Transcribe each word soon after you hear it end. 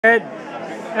Ed,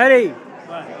 Eddie,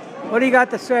 what do you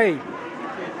got to say?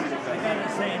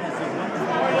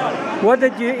 What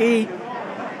did you eat? I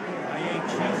ate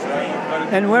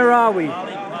cheesesteak. And where are we?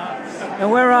 Lollipops. And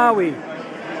where are we?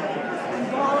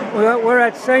 We're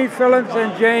at St. Philip's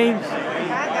and James,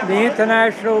 the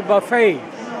International Buffet.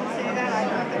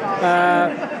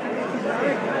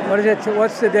 What is it?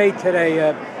 What's the date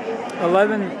today?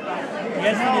 11?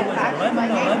 Yesterday was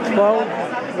 11, 12?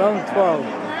 11, 12.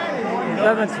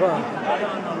 11, 12.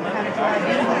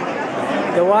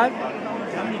 The what? How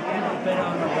many people bet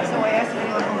on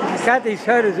 11? Kathy's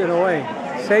head is in a way.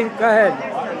 Say, go ahead.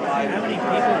 How many people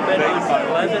bet on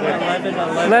 11, 11,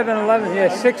 11? 11, 11, yeah,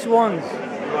 6 ones. They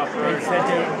said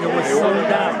they were sold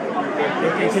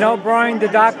out. You know Brian the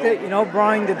doctor? You know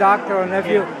Brian the doctor, our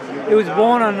nephew? He was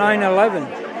born on 9/11. 9/11.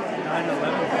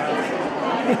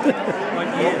 What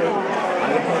year?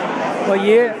 What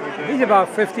year? He's about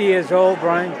 50 years old,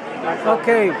 Brian.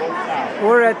 Okay,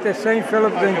 we're at the St.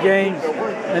 Philip's and James,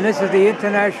 and this is the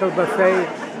International Buffet.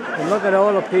 And look at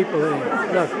all the people here.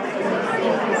 Look,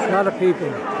 a lot of people.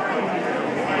 Look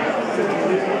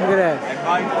at that.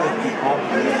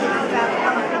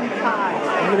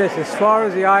 Look at this, as far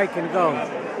as the eye can go.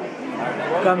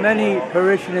 Got many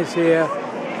parishioners here,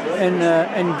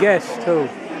 and guests too,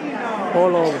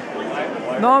 all over.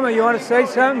 Norma, you want to say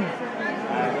something?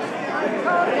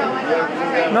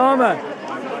 Norma,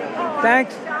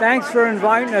 thanks for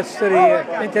inviting us to the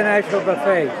International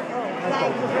Buffet.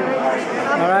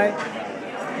 All right?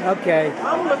 Okay.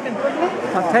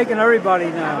 I'm taking everybody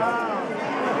now.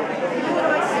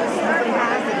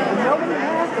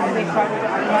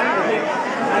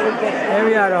 There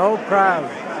we are, the whole crowd.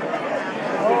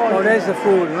 Oh, there's the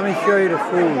food. Let me show you the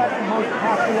food.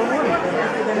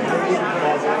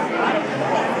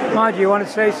 Margie, you want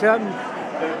to say something?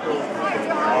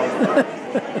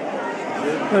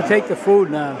 We'll take the food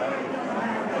now.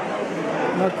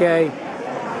 Okay.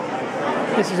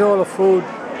 This is all the food.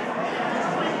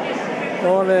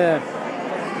 All there.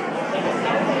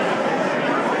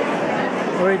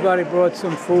 Everybody brought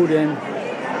some food in.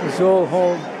 It's all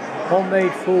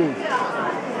homemade food.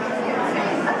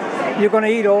 You're going to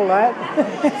eat all that?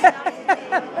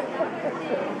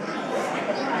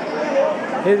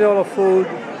 Here's all the food.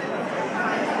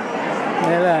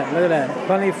 Look at that.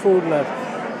 Plenty of food left.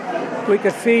 We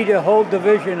could feed a whole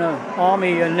division of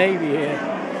Army and Navy here.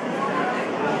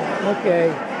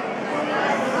 Okay.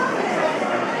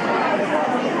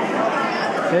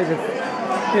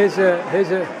 Here's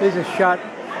a shot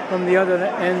from the other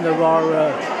end of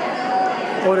our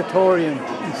auditorium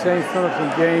in St. Philip's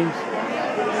and James,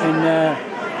 in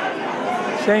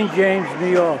St. James, New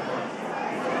York.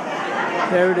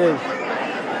 There it is.